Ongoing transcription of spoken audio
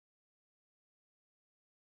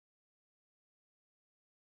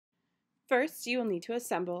First, you will need to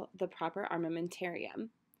assemble the proper armamentarium.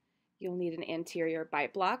 You'll need an anterior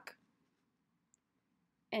bite block,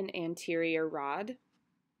 an anterior rod,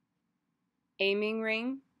 aiming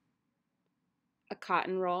ring, a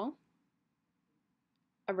cotton roll,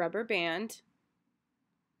 a rubber band,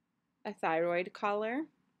 a thyroid collar,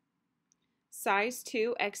 size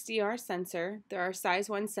 2 XDR sensor. There are size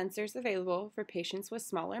 1 sensors available for patients with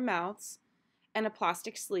smaller mouths, and a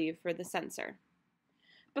plastic sleeve for the sensor.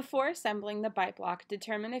 Before assembling the bite block,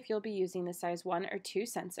 determine if you'll be using the size 1 or 2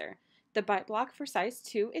 sensor. The bite block for size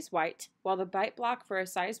 2 is white, while the bite block for a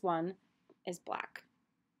size 1 is black.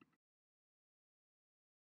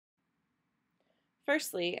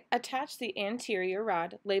 Firstly, attach the anterior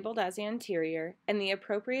rod labeled as anterior and the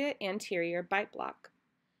appropriate anterior bite block.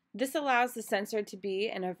 This allows the sensor to be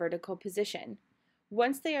in a vertical position.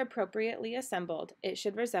 Once they are appropriately assembled, it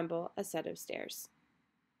should resemble a set of stairs.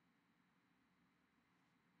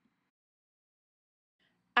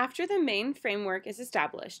 After the main framework is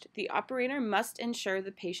established, the operator must ensure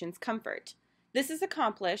the patient's comfort. This is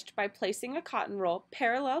accomplished by placing a cotton roll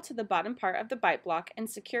parallel to the bottom part of the bite block and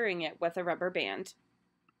securing it with a rubber band.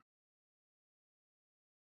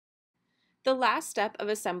 The last step of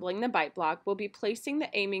assembling the bite block will be placing the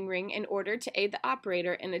aiming ring in order to aid the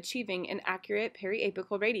operator in achieving an accurate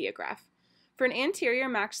periapical radiograph. For an anterior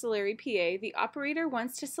maxillary PA, the operator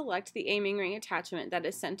wants to select the aiming ring attachment that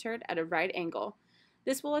is centered at a right angle.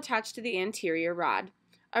 This will attach to the anterior rod.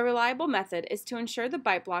 A reliable method is to ensure the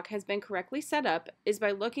bite block has been correctly set up is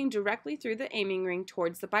by looking directly through the aiming ring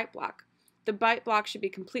towards the bite block. The bite block should be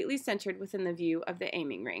completely centered within the view of the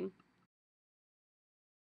aiming ring.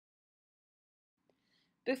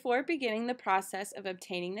 Before beginning the process of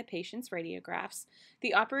obtaining the patient's radiographs,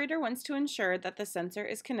 the operator wants to ensure that the sensor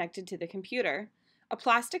is connected to the computer. A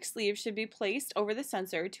plastic sleeve should be placed over the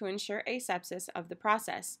sensor to ensure asepsis of the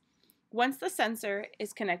process. Once the sensor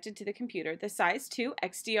is connected to the computer, the size 2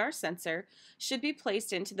 XDR sensor should be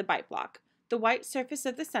placed into the bite block. The white surface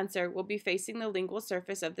of the sensor will be facing the lingual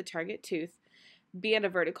surface of the target tooth, be at a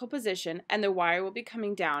vertical position, and the wire will be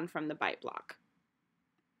coming down from the bite block.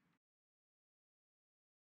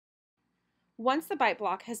 Once the bite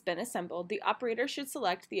block has been assembled, the operator should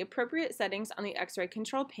select the appropriate settings on the X-ray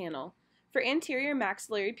control panel. For anterior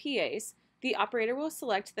maxillary PAs, the operator will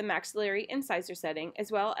select the maxillary incisor setting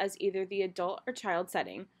as well as either the adult or child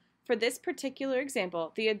setting. For this particular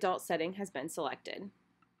example, the adult setting has been selected.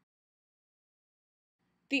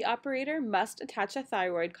 The operator must attach a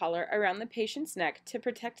thyroid collar around the patient's neck to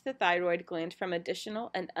protect the thyroid gland from additional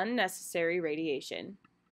and unnecessary radiation.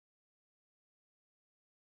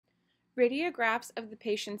 Radiographs of the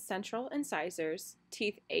patient's central incisors,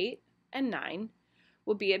 teeth 8 and 9,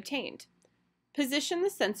 will be obtained. Position the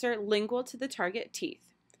sensor lingual to the target teeth.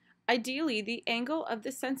 Ideally, the angle of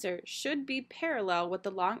the sensor should be parallel with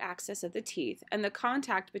the long axis of the teeth, and the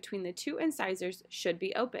contact between the two incisors should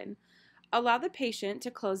be open. Allow the patient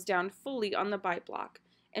to close down fully on the bite block.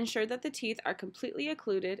 Ensure that the teeth are completely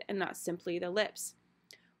occluded and not simply the lips.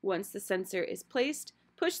 Once the sensor is placed,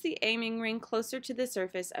 push the aiming ring closer to the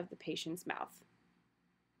surface of the patient's mouth.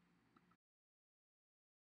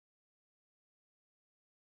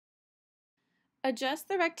 Adjust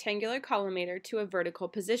the rectangular collimator to a vertical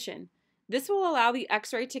position. This will allow the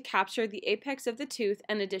X-ray to capture the apex of the tooth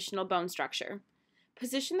and additional bone structure.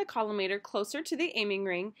 Position the collimator closer to the aiming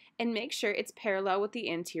ring and make sure it's parallel with the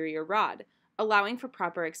anterior rod, allowing for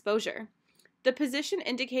proper exposure. The position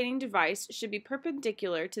indicating device should be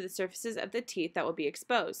perpendicular to the surfaces of the teeth that will be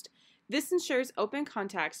exposed. This ensures open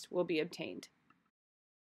contact will be obtained.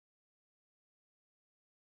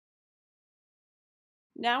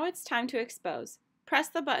 Now it's time to expose. Press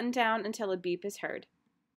the button down until a beep is heard.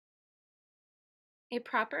 A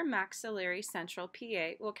proper maxillary central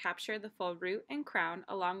PA will capture the full root and crown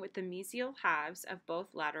along with the mesial halves of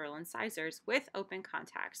both lateral incisors with open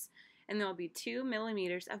contacts, and there will be 2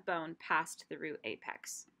 millimeters of bone past the root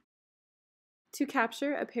apex. To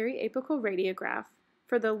capture a periapical radiograph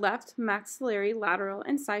for the left maxillary lateral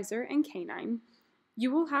incisor and canine,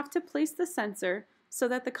 you will have to place the sensor so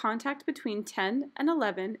that the contact between 10 and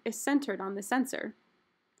 11 is centered on the sensor.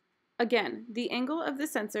 Again, the angle of the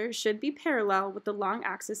sensor should be parallel with the long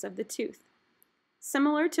axis of the tooth.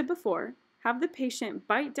 Similar to before, have the patient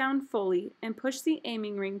bite down fully and push the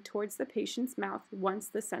aiming ring towards the patient's mouth once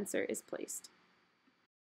the sensor is placed.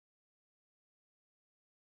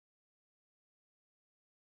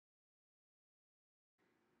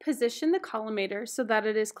 Position the collimator so that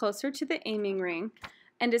it is closer to the aiming ring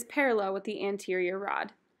and is parallel with the anterior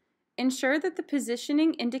rod. Ensure that the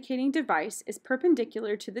positioning indicating device is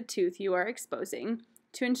perpendicular to the tooth you are exposing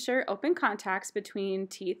to ensure open contacts between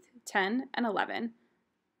teeth 10, and 11.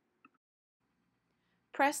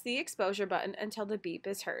 Press the exposure button until the beep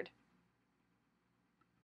is heard.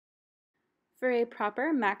 For a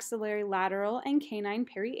proper maxillary lateral and canine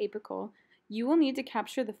periapical, you will need to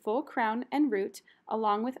capture the full crown and root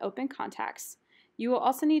along with open contacts. You will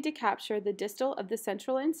also need to capture the distal of the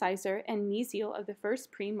central incisor and mesial of the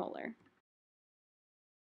first premolar.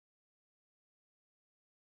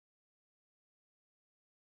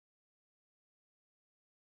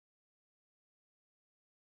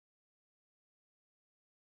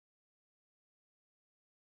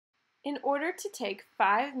 In order to take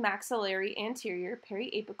 5 maxillary anterior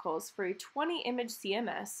periapicals for a 20-image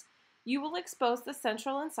CMS, you will expose the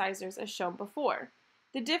central incisors as shown before.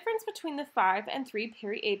 The difference between the 5 and 3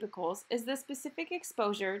 periapicals is the specific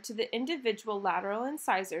exposure to the individual lateral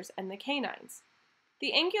incisors and the canines.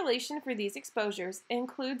 The angulation for these exposures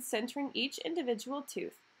includes centering each individual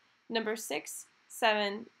tooth, number 6,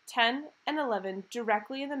 7, 10, and 11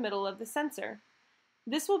 directly in the middle of the sensor.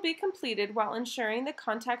 This will be completed while ensuring the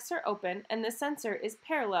contacts are open and the sensor is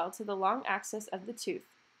parallel to the long axis of the tooth.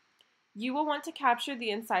 You will want to capture the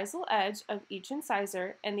incisal edge of each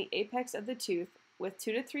incisor and the apex of the tooth with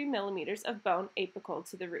 2 to 3 millimeters of bone apical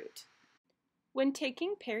to the root. When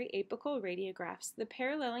taking periapical radiographs, the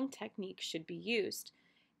paralleling technique should be used.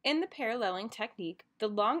 In the paralleling technique, the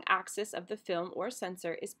long axis of the film or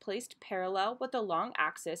sensor is placed parallel with the long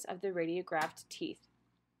axis of the radiographed teeth.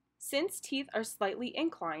 Since teeth are slightly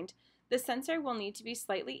inclined, the sensor will need to be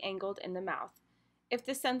slightly angled in the mouth. If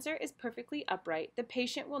the sensor is perfectly upright, the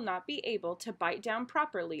patient will not be able to bite down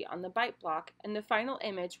properly on the bite block and the final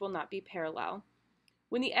image will not be parallel.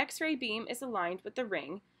 When the X-ray beam is aligned with the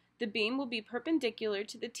ring, the beam will be perpendicular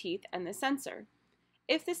to the teeth and the sensor.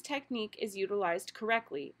 If this technique is utilized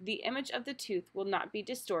correctly, the image of the tooth will not be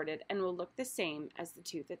distorted and will look the same as the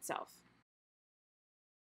tooth itself.